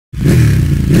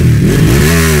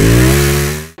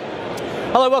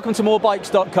Hello, welcome to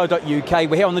MoreBikes.co.uk.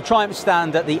 We're here on the Triumph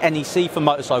stand at the NEC for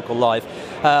Motorcycle Live.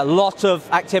 A lot of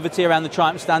activity around the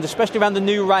Triumph stand, especially around the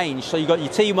new range. So you've got your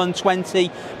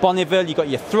T120 Bonneville, you've got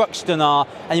your Thruxton R,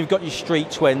 and you've got your Street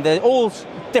Twin. They're all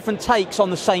different takes on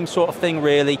the same sort of thing,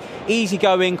 really.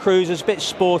 Easy-going cruisers, a bit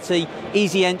sporty,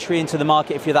 easy entry into the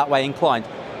market if you're that way inclined.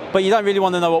 But you don't really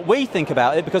want to know what we think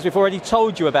about it because we've already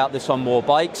told you about this on More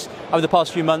Bikes over the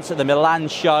past few months at the Milan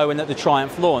show and at the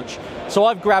Triumph launch. So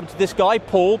I've grabbed this guy,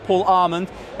 Paul Almond.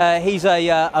 He's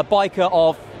a biker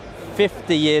of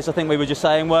 50 years, I think we were just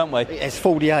saying, weren't we? It's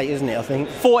 48, isn't it, I think?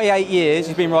 48 years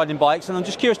he's been riding bikes, and I'm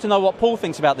just curious to know what Paul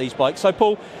thinks about these bikes. So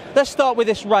Paul, let's start with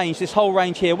this range, this whole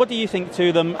range here. What do you think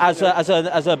to them as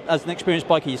an experienced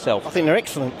biker yourself? I think they're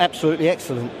excellent, absolutely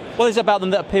excellent. What is it about them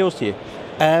that appeals to you?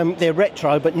 They're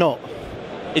retro, but not.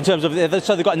 In terms of,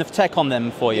 so they've got enough tech on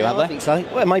them for you, have they? I think so.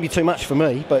 Well, maybe too much for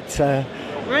me, but...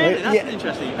 really? That's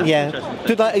interesting. That's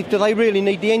interesting. Do they really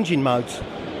need the engine modes?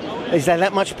 Is there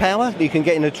that much power that you can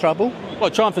get into trouble? Well,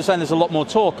 Triumph is saying there's a lot more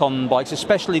torque on bikes,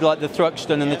 especially like the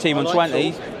Thruxton and the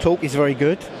T120. Torque is very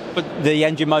good. But the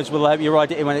engine modes will help you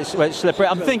ride it in when it's slippery.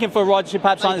 I'm thinking for riders who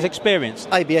perhaps aren't as experienced.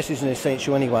 ABS is an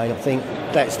essential anyway, I think.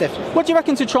 That's definitely... What do you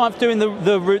reckon to Triumph doing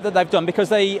the route that they've done? Because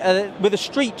they, with a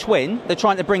Street Twin, they're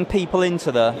trying to bring people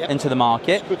into the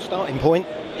market. Good starting point.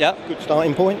 Yeah. Good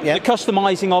starting point, yeah. The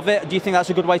customising of it, do you think that's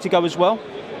a good way to go as well?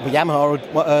 Well,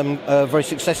 Yamaha are very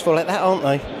successful at that, aren't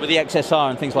they? With the XSR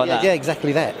and things like that? Yeah,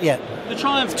 exactly that, yeah. The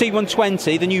Triumph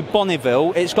T120, the new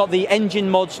Bonneville, it's got the engine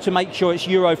mods to make sure it's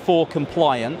Euro 4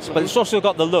 compliant, but it's also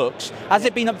got the looks. Has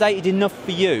it been updated enough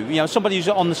for you? You know, somebody who's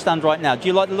on the stand right now, do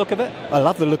you like the look of it? I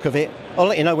love the look of it. I'll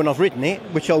let you know when I've ridden it,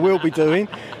 which I will be doing.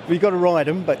 We've got to ride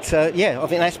them, but yeah, I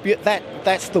think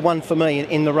that's the one for me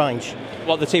in the range.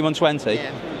 What, the T120?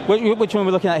 Yeah. Which one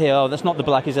we're looking at here? Oh, that's not the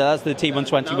black, is it? That's the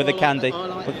T120 with the candy. I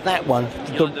like that one,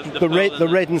 the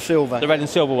red and silver. The red and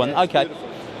silver one, yeah, okay.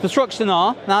 The Thruxton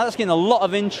R, now that's getting a lot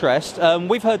of interest.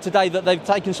 We've heard today that they've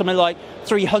taken something like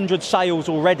 300 sales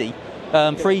already,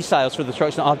 pre-sales for the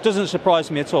Thruxton R. Doesn't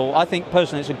surprise me at all. I think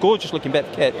personally it's a gorgeous looking bit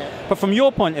of kit. Yeah. But from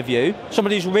your point of view,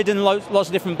 somebody who's ridden lots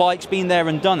of different bikes, been there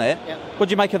and done it, what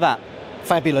do you make of that?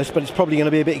 Fabulous, but it's probably going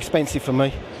to be a bit expensive for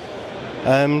me.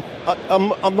 I'm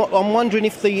wondering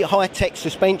if the high-tech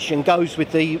suspension goes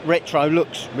with the retro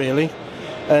looks, really.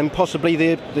 Possibly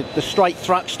the straight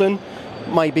Thruxton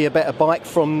may be a better bike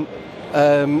from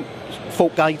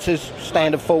fork gators,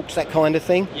 standard forks, that kind of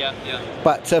thing. Yeah.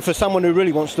 But for someone who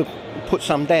really wants to put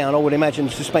some down, I would imagine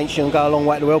the suspension will go a long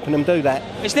way to helping them do that.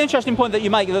 It's an interesting point that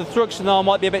you make, that the Thruxton R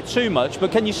might be a bit too much,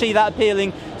 but can you see that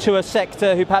appealing to a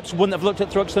sector who perhaps wouldn't have looked at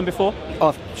Thruxton before?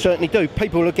 I certainly do.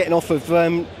 People who are getting off of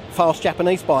fast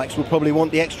Japanese bikes would probably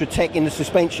want the extra tech in the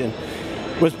suspension.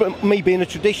 Whereas me being a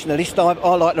traditionalist,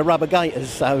 I like the rubber gators,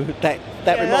 so that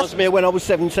reminds me of when I was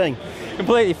 17.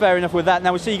 Completely fair enough with that.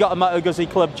 Now we see you got a Moto Guzzi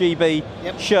Club GB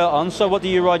shirt on, so what do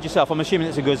you ride yourself? I'm assuming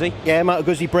it's a Guzzi? Yeah, Moto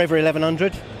Guzzi Brevia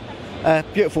 1100.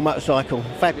 Beautiful motorcycle,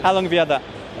 fabulous. How long have you had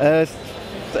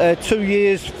that? 2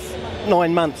 years,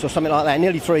 9 months or something like that,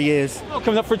 nearly 3 years. Oh,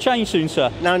 coming up for a change soon,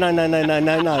 sir? No,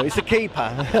 it's a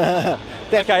keeper.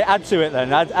 Okay, add to it then.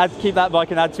 Keep that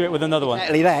bike and add to it with another one.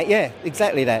 Exactly that, yeah,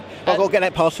 exactly that. I've got to get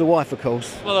that past the wife, of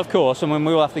course. Well, of course, and we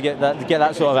will have to get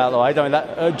that sort of out of the way, don't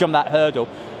we? Jump that hurdle.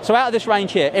 So out of this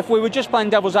range here, if we were just playing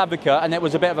devil's advocate and it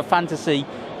was a bit of a fantasy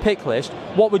pick list,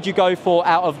 what would you go for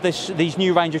out of these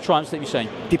new range of Triumphs that you've seen?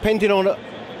 Depending on,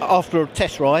 after a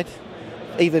test ride,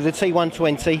 either the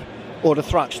T120 or the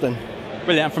Thruxton.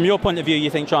 Brilliant. And from your point of view, you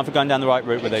think Triumph are going down the right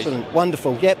route with these? Excellent,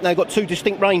 wonderful. Yep, they've got two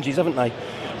distinct ranges, haven't they?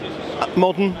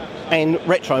 Modern and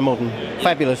retro modern.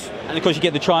 Fabulous. And of course you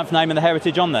get the Triumph name and the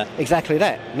heritage on there. Exactly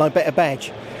that. No better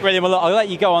badge. Brilliant. Well, look, I'll let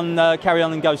you go on, carry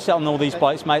on and go sell on all these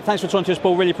bikes, mate. Thanks for talking to us,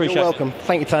 Paul. Really appreciate it. You're welcome.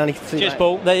 Thank you, Tony. Cheers,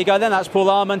 Paul. There you go then. That's Paul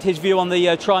Almond, his view on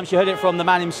the Triumphs. You heard it from the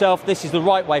man himself. This is the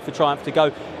right way for Triumph to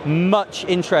go. Much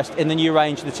interest in the new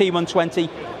range. The T120,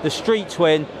 the Street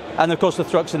Twin, and of course the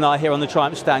Thruxton R here on the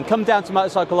Triumph stand. Come down to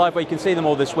Motorcycle Live where you can see them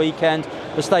all this weekend.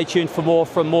 But stay tuned for more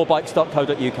from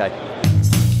MoreBikes.co.uk.